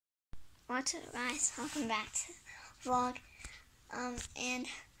What's up, guys? Welcome back to the vlog. And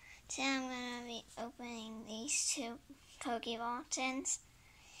today I'm gonna be opening these two Pokeball Tins.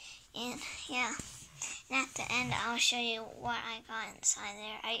 And yeah, and at the end I'll show you what I got inside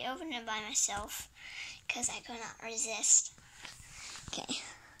there. I opened it by myself because I could not resist. Okay.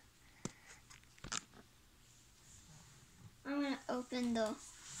 I'm gonna open the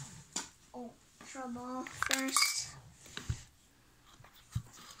Ultra Ball first.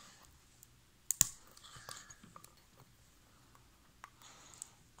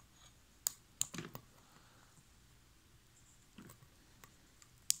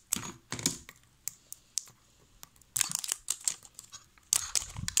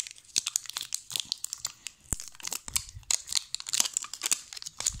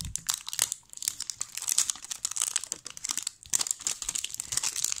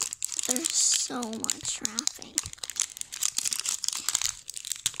 There's so much wrapping.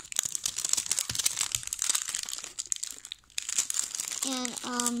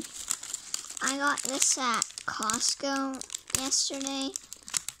 And I got this at Costco yesterday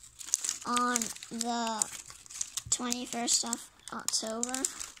on the 21st of October.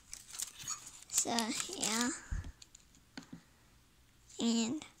 So yeah.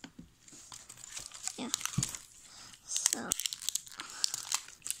 And yeah. So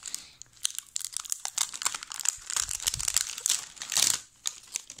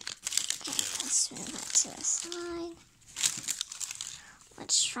let's move that to the side.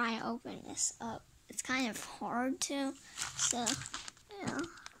 Let's try to open this up. It's kind of hard to, so yeah.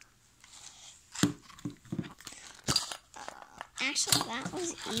 Actually, that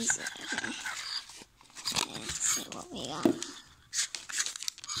was easy. Okay, let's see what we got.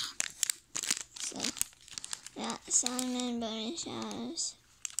 So, we got Simon, Bunny Shadows,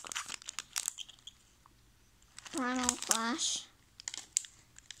 Primal Flash,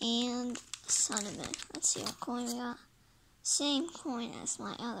 and Sun and Moon. Let's see what coin we got. Same coin as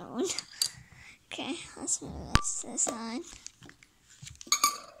my other one. Okay, let's move this to the side.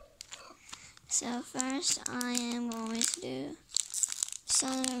 So first I am going to do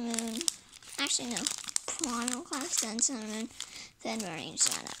Sun and Moon. Actually no, Primal Flash, then Sun and Moon, then Burning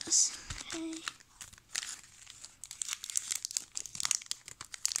Shadows. Okay.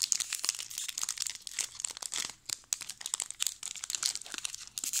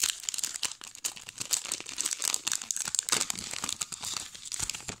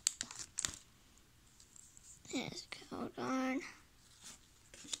 There's Code Guard.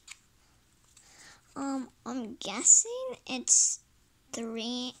 I'm guessing it's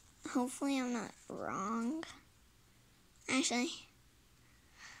 3. Hopefully I'm not wrong. Actually,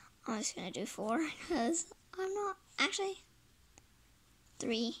 I'm just gonna do 4 because I'm not. Actually,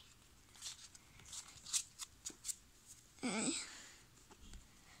 3. Okay.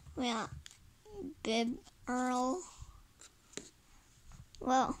 We got Bib Earl.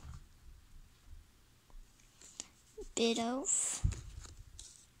 Well, Bidoff,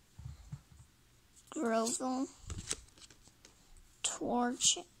 Grovel,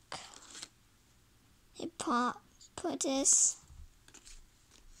 Torchic, Hippopotamus,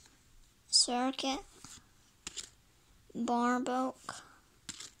 Circuit, Barboak,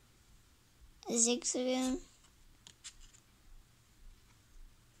 Zigzagoon,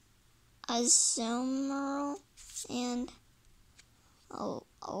 Azumarill, and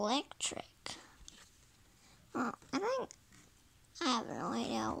Electric. I think I have no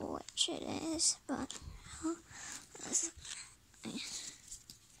idea which it is, but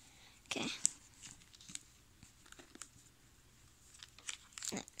okay.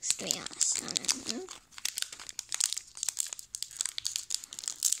 Next we got Sun and Moon.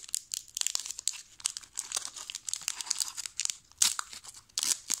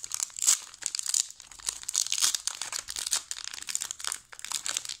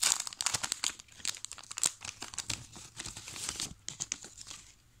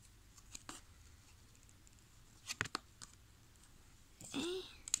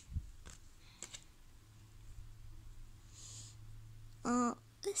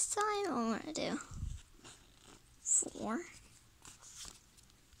 This time I'm gonna do 4.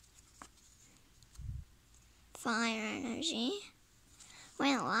 Fire energy.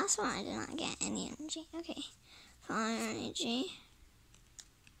 Wait, the last one I did not get any energy. Okay. Fire energy.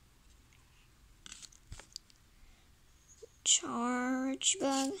 Charge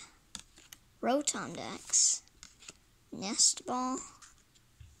Bug. Rotomdex. Nest Ball.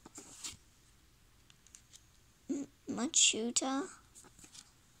 Machuta.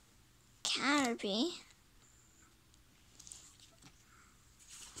 Caterpie,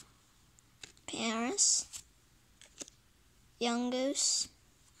 Paris, Young Goose,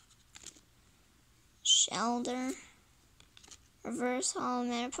 Shelter, Reverse Hollow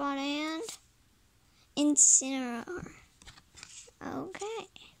Metapod, and Incineroar. Okay.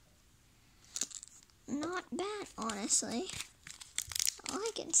 Not bad, honestly. I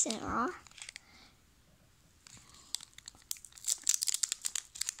like Incineroar.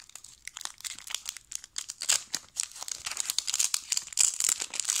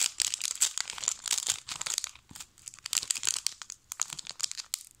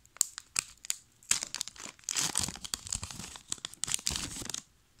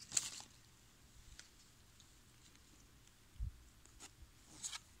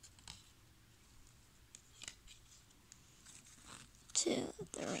 Two,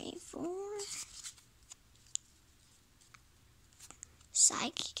 three, four.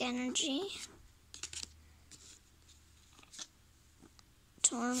 Psychic Energy.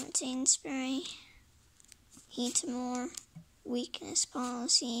 Tormenting Spray. Heatmore. Weakness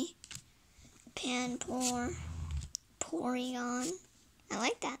Policy. Panpour. Porygon. I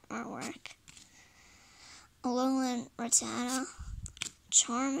like that artwork. Alolan Rattata.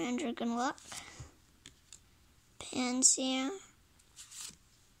 Charmander Good Luck. Pansear.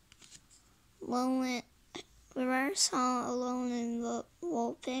 Reverse Hollow Alolan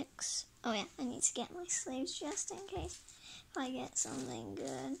Vulpix. Oh yeah, I need to get my sleeves just in case if I get something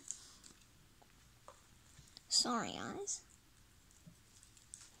good. Sorry, guys.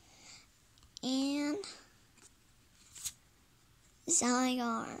 And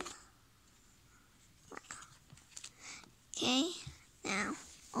Zygarde. Okay, now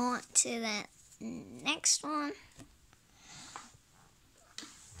on to that next one.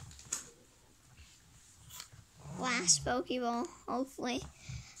 Last Pokeball. Hopefully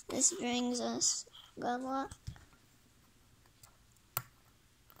this brings us good luck.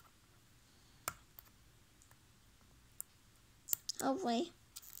 Hopefully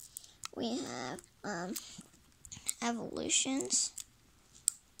we have evolutions.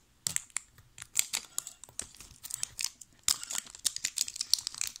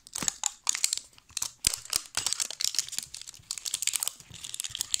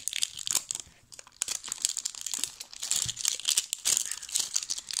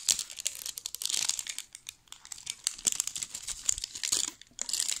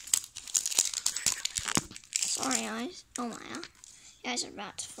 Sorry, guys. Oh my god. You guys are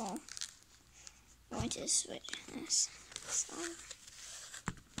about to fall. I'm going to switch this. So.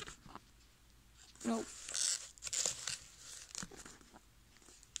 Nope.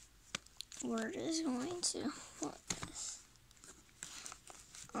 We're just going to flip this.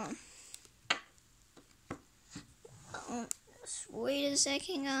 Just wait a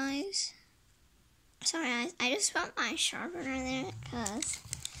second, guys. Sorry, guys. I just put my sharpener there because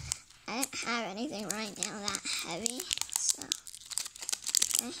I didn't have anything right now that heavy. So,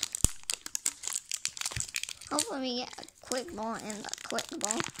 okay. Hopefully we get a quick ball and a quick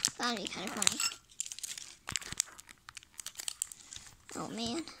ball. That'd be kind of funny. Oh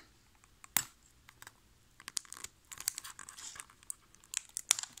man.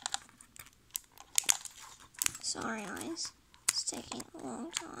 Sorry guys, it's taking a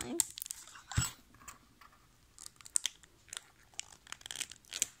long time.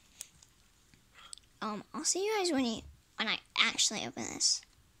 I'll see you guys when I actually open this.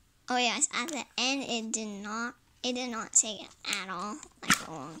 Oh yes, at the end it did not take it at all, like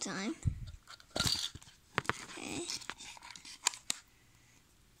a long time. Okay.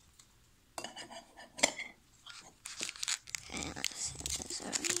 Okay, let's set this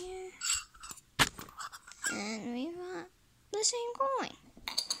over here. And we got the same coin.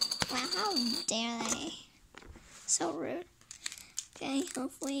 Wow, how dare they? So rude. Okay,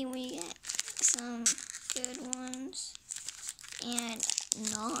 hopefully we get some good ones. And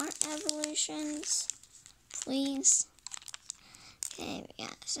not evolutions. Please. Okay, we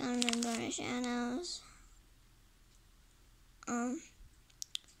got some Member Shadows.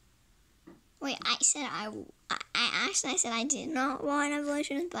 Wait, I said I said I did not want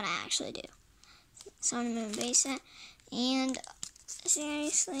evolutions, but I actually do. Sun and Moon base set, and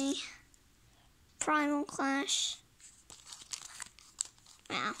seriously, Primal Clash.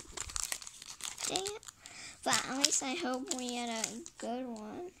 Wow, dang it! But at least I hope we get a good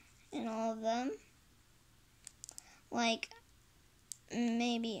one in all of them, like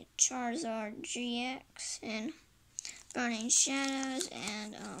maybe Charizard GX and Burning Shadows,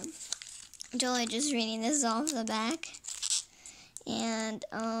 and I'm totally just reading this off the back, and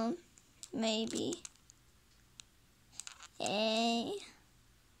maybe a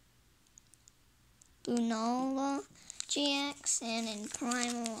Bunola GX, and in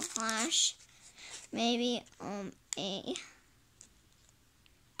Primal Flash, maybe a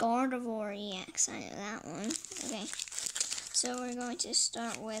Gardevoir EX, I know that one. Okay, so we're going to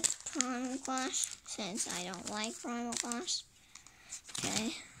start with Primal Clash, since I don't like Primal Clash.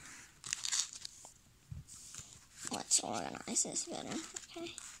 Okay. Let's organize this better.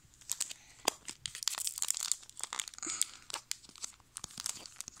 Okay.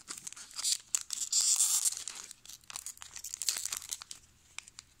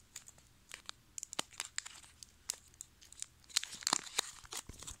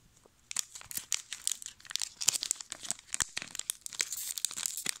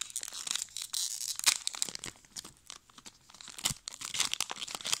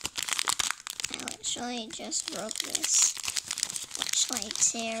 I just broke this. Actually,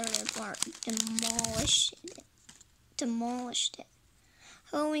 tear it apart, demolished it.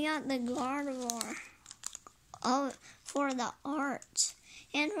 Oh, we got the Gardevoir. Oh, for the art.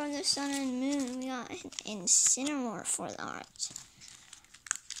 And for the Sun and Moon, we got an Incineroar for the art.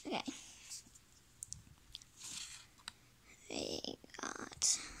 Okay. We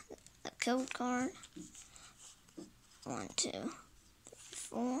got the code card. 1, 2, 3,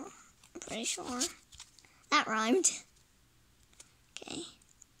 4. I'm pretty sure. That rhymed. Okay.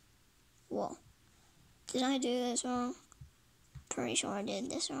 Whoa. Did I do this wrong? Pretty sure I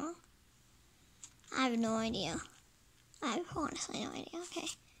did this wrong. I have no idea. I have honestly no idea. Okay.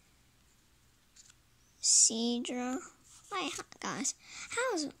 Seadra. Hi, guys.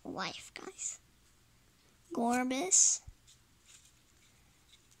 How's life, guys? Gorbis.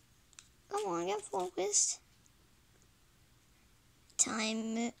 Come on, get focused.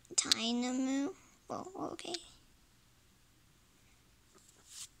 Tynamoo. Well, okay.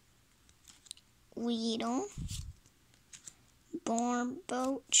 Weedle.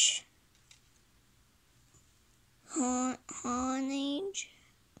 Barboach. Honage.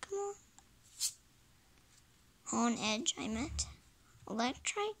 Come on. Honedge, I meant.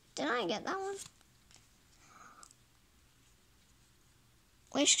 Electrike. Did I get that one?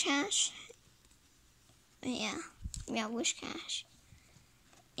 Wishcash. Yeah, Wishcash.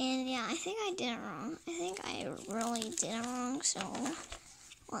 And yeah, I think I did it wrong. I think I really did it wrong, so,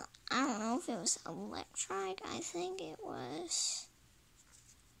 well, I don't know if it was Electrike. I think it was,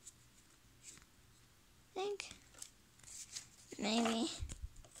 maybe,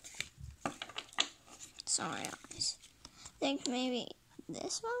 sorry guys, I think maybe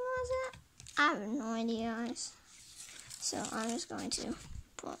this one was it? I have no idea, guys. So I'm just going to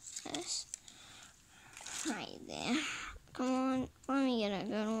put this right there. Come on, let me get a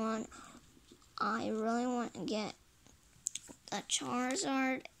good one. I really want to get a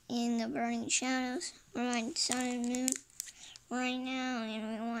Charizard in the Burning Shadows. We're going to Sun and Moon right now, and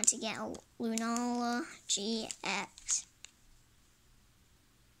we want to get a Lunala GX.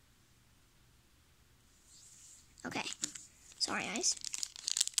 Okay, sorry guys.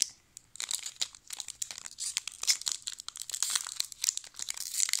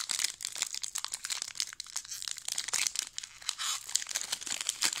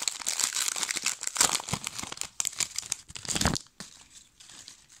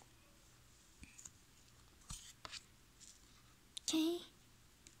 Okay.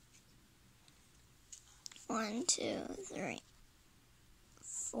 1, 2, 3,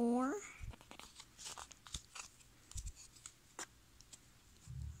 4.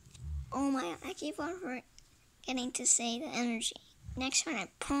 Oh my, I keep on forgetting to say the energy. Next one, I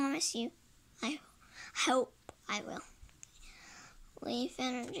promise you, I hope I will. Leaf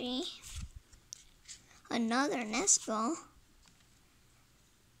energy. Another nest ball.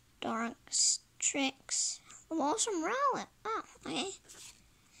 Dark Strix. Blossom Rowlet. Oh, okay.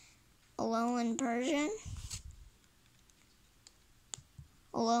 Alolan Persian.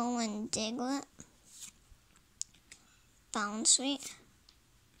 Alolan Diglett. Bounsweet.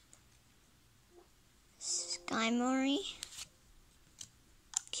 Skymory.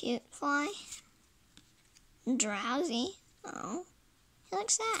 Cutefly. Drowsy. Oh, he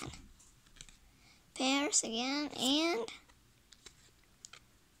looks sad. Paris again, and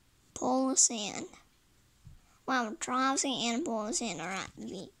Polisand. Wow, Drowsy and Polisand are at the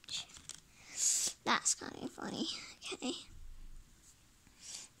beach. That's kind of funny. Okay.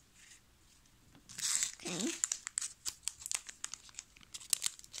 Okay.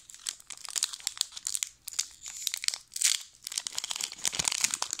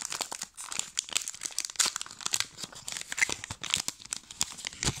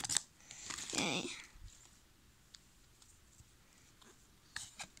 Okay.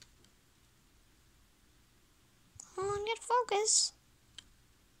 Come on, get focus.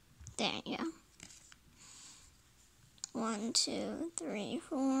 There you go. 1, 2, 3,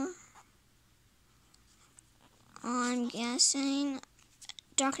 4. I'm guessing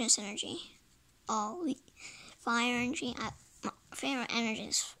Darkness energy. Oh, fire energy. My favorite energy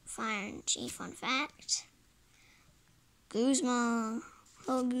is fire energy. Fun fact. Guzma.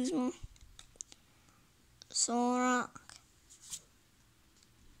 Hello, Guzma. Sora.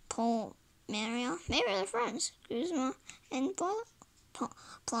 Mario. Maybe they're friends. Guzma and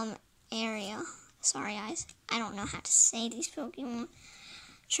Plum area. Sorry, guys. I don't know how to say these Pokemon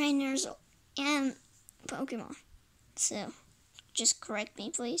trainers and Pokemon. So, just correct me,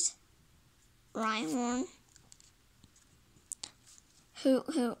 please. Ryan Warren. Who,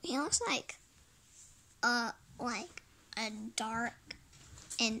 he looks like a dark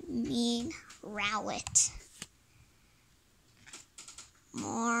and mean Rowlet.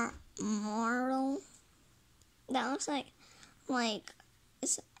 Mortal. That looks like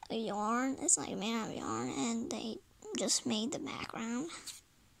it's a yarn. It's like made out of yarn, and they just made the background.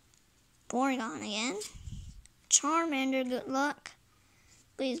 Porygon again. Charmander, good luck.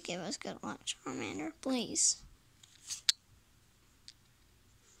 Please give us good luck, Charmander, please.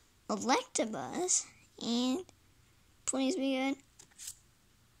 Electabuzz, and please be good.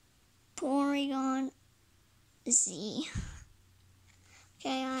 Porygon Z.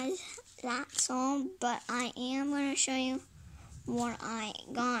 Okay, guys, that's all, but I am going to show you what I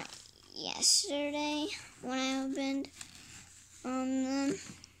got yesterday when I opened them.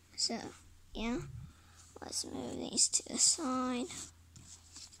 So, yeah, let's move these to the side.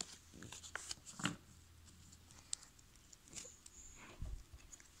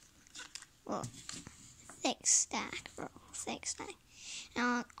 Well, thick stack, bro, thick stack. And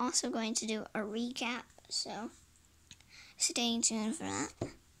I'm also going to do a recap, so stay tuned for that.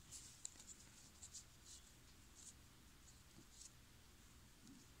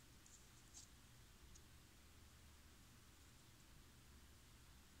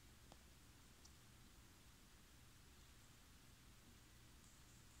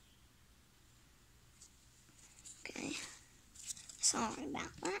 Okay, sorry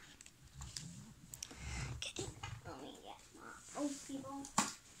about that. Okay, let me get my Pokeball.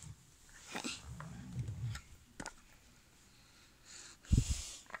 Okay.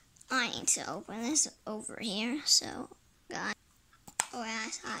 I need to open this over here, so guys,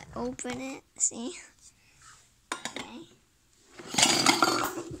 I open it, see? Okay.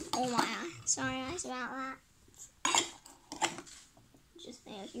 Oh my god, sorry guys about that. Just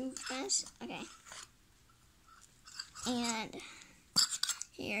made a huge mess. Okay. And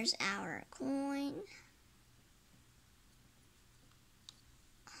here's our coin.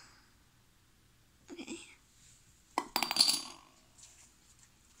 Okay.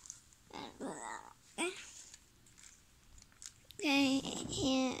 Okay,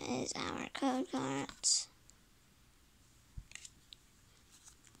 here is our code cards.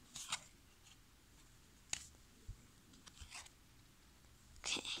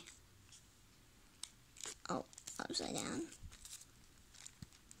 Okay. Oh, upside down.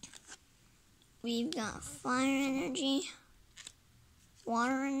 We've got fire energy,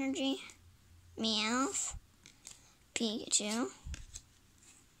 water energy, Meowth, Pikachu,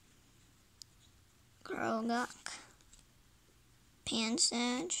 Groguk,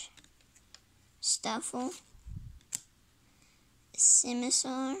 Pansage, Stuffle,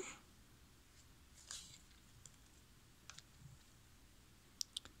 Scimitar,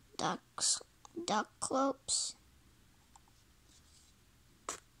 Duckclops,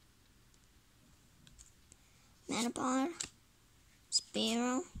 Metapod,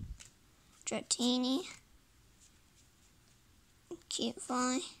 Spearow, Dratini,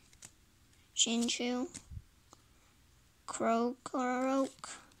 Cutefly, Chinchou, Krokorok,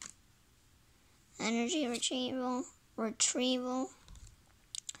 Energy Retrieval,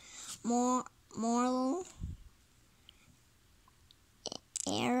 Morlul,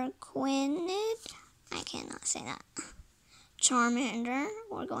 Araquanid, I cannot say that. Charmander,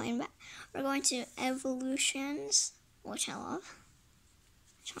 we're going to evolutions, which I love.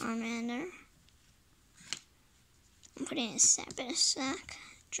 Charmander. I'm putting a separate stack.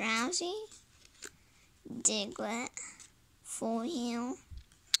 Drowsy, Diglett, Full Heal,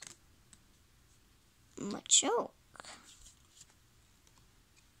 Machoke,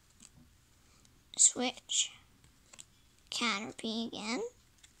 Switch, Caterpie again,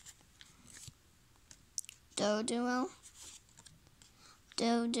 Doduo,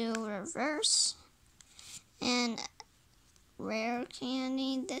 Reverse, and Rare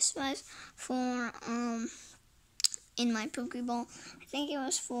Candy. This was for in my Pokeball. I think it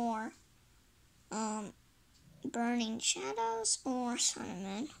was for Burning Shadows or Sun and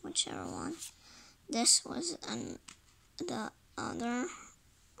Moon, whichever one. This was the other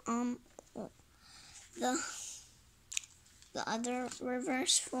the the other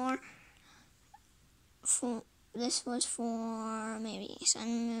reverse for this was for maybe Sun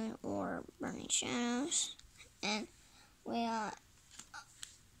Moon or Burning Shadows, and we got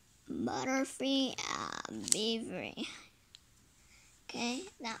Butterfree Beavery. Okay,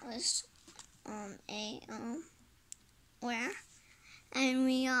 that was where, and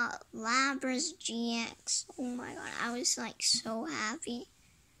we got Lapras GX. Oh my god, I was like so happy,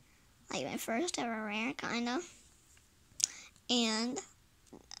 like my first ever rare, kind of. And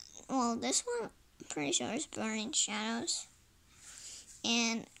well, this one I'm pretty sure is Burning Shadows,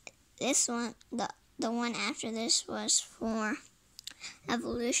 and this one, the one after this was for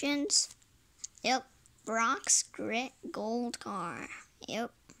Evolutions. Yep, Brock's Grit Gold Car.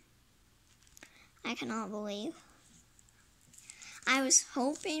 Yep, I cannot believe. I was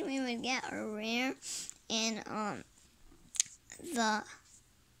hoping we would get a rare in the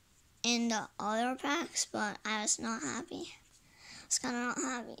other packs, but I was not happy. I was kind of not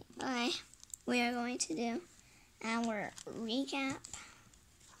happy. Okay, we are going to do our recap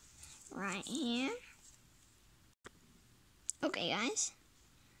right here. Okay, guys.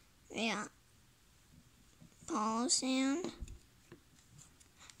 We got Palo Sound.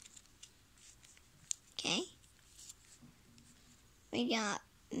 Okay. We got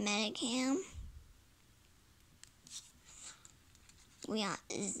Medicam. We got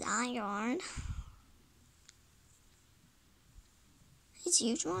Zygarde. It's a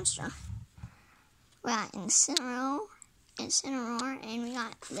huge monster. We got Incineroar, and we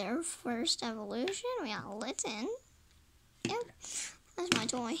got their first evolution. We got Litten. Yep, that's my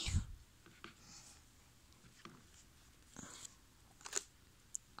toy.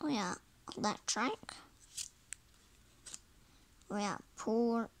 We got Electric. We got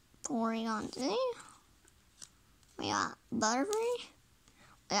Porygon Z. We got Butterfree.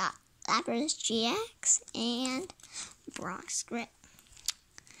 We got Lapras GX and Brock's Grit.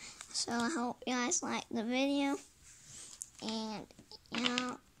 So I hope you guys liked the video. And you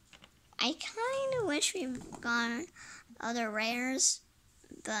know, I kind of wish we got other rares,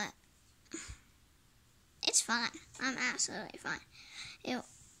 but it's fine. I'm absolutely fine.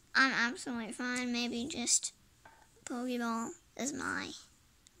 I'm absolutely fine. Maybe just Pokeball is my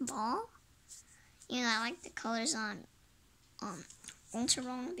ball. You know, I like the colors on Ultra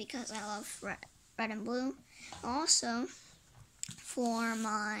Ball because I love red and blue. Also, for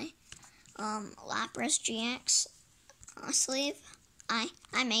my Lapras GX sleeve, I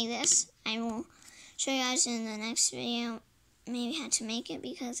made this. I will show you guys in the next video maybe how to make it,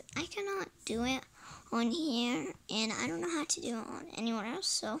 because I cannot do it on here and I don't know how to do it on anywhere else.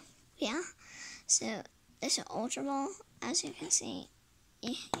 So yeah, so this is Ultra Ball. As you can see,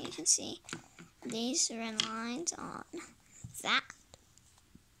 you can see these red lines on that.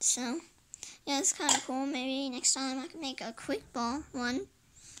 So yeah, it's kind of cool. Maybe next time I can make a quick ball one.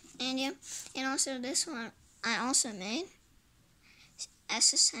 And yeah, and also this one I also made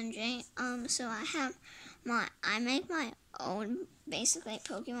SSNJ. So I make my own basically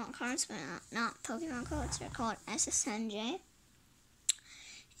Pokemon cards, but not Pokemon cards. They're called SSNJ.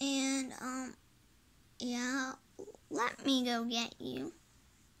 And yeah, let me go get you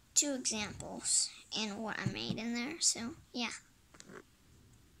 2 examples and what I made in there. So yeah.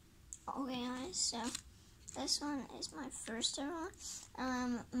 Okay, guys. So this one is my first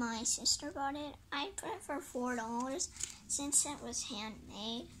one. My sister bought it. I put it for $4 since it was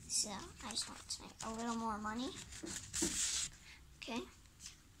handmade. So I just want to make a little more money. Okay.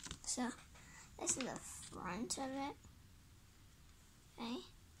 So this is the front of it. Okay.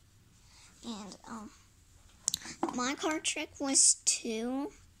 And my card trick was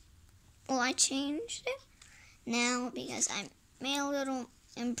 2. Well, I changed it now because I made a little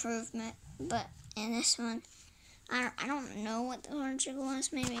improvement, but in this one, I don't know what the card trick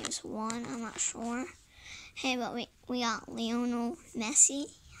was. Maybe it was 1. I'm not sure. Hey, but we got Lionel Messi.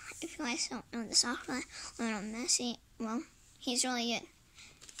 If you guys don't know the soccer player, Lionel Messi, well, he's really good.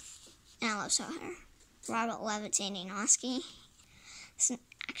 And I love soccer. Robert Lewandowski. His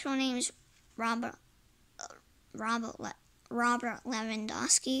actual name is Robert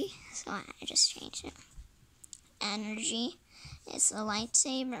Lewandowski, so I just changed it. Energy is a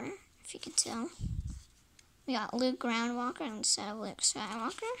lightsaber, if you can tell. We got Luke Groundwalker instead of Luke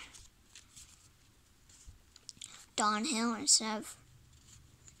Skywalker. Downhill instead of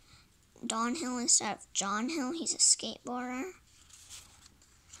John Hill. He's a skateboarder.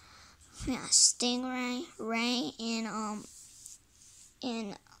 We got Stingray, Ray in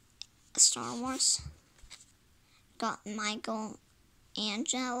Star Wars. Got Michael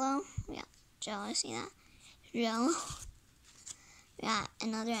Angelo. We got Jello, see that? Jello. We got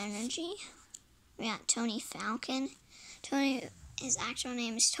another energy. We got Tony Falcon. Tony, his actual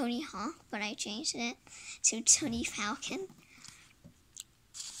name is Tony Hawk, but I changed it to Tony Falcon.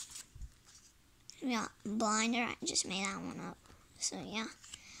 We got Blinder, I just made that one up. So yeah,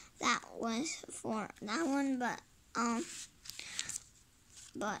 that was for that one, but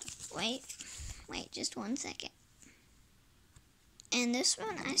wait, just 1 second. And this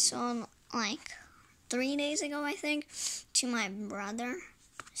one I sold like 3 days ago, I think, to my brother.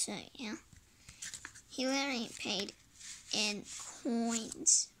 So yeah, he literally paid in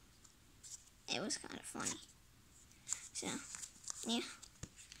coins. It was kind of funny. So yeah.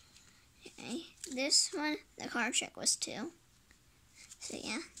 Okay, this one, the card trick was 2. So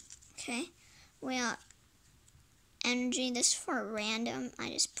yeah, okay. We got energy. This is for random. I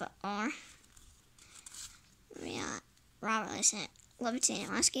just put R. We got Robert Listen, Levitating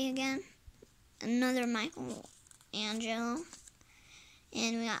Husky again. Another Michelangelo.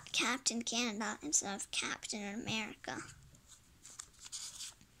 And we got Captain Canada instead of Captain America.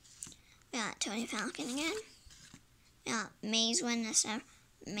 We got Tony Falcon again. We got Maze Wind instead of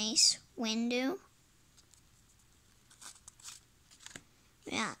Mace Windu.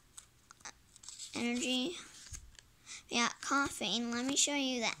 We got energy. We got caffeine. Let me show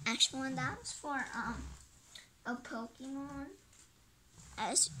you the actual one. That was for a Pokemon.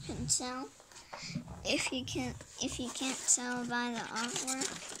 As you can tell, if you can't tell by the artwork,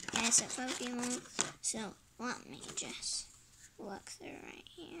 it's a Pokemon. So let me just look through right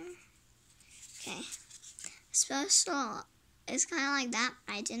here. Okay, special. It's kind of like that.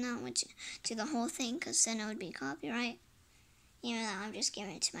 I did not want to do the whole thing because then it would be copyright. Even though I'm just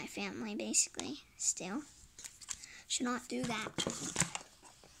giving it to my family, basically. Still, should not do that.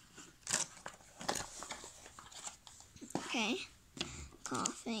 Okay,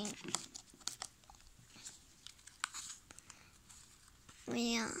 coughing.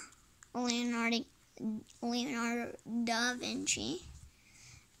 We Leonardo da Vinci.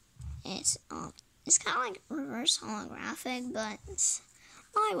 It's kind of like reverse holographic, but it's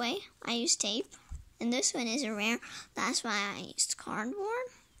my way. I use tape, and this one is a rare. That's why I used cardboard.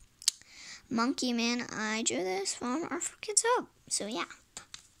 Monkey Man, I drew this from our Kids Hub. So yeah.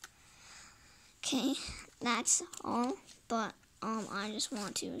 Okay, that's all. But I just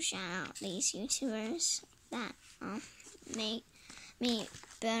want to shout out these YouTubers that make me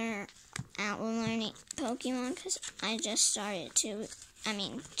better at learning Pokemon, because I just started 2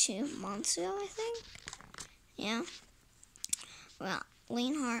 months ago, I think. Yeah. Well,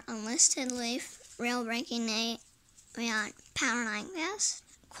 Lean Heart, Unlisted Leaf, Rail Breaking Nate, we got Power 9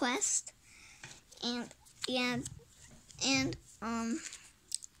 Quest, and yeah,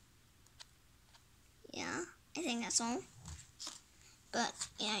 I think that's all. But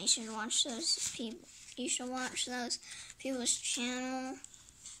yeah, you should watch those people. You should watch those people's channel.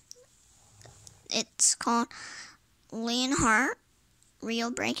 It's called Lean Heart,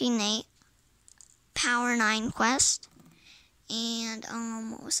 Real Breaking Nate, Power 9 Quest, and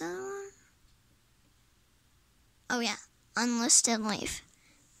what was that one? Oh yeah, Unlisted Leaf.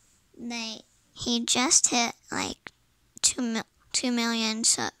 He just hit like 2 million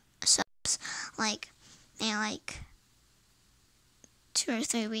subs like 2 or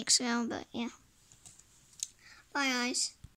 3 weeks ago, but yeah. Bye guys.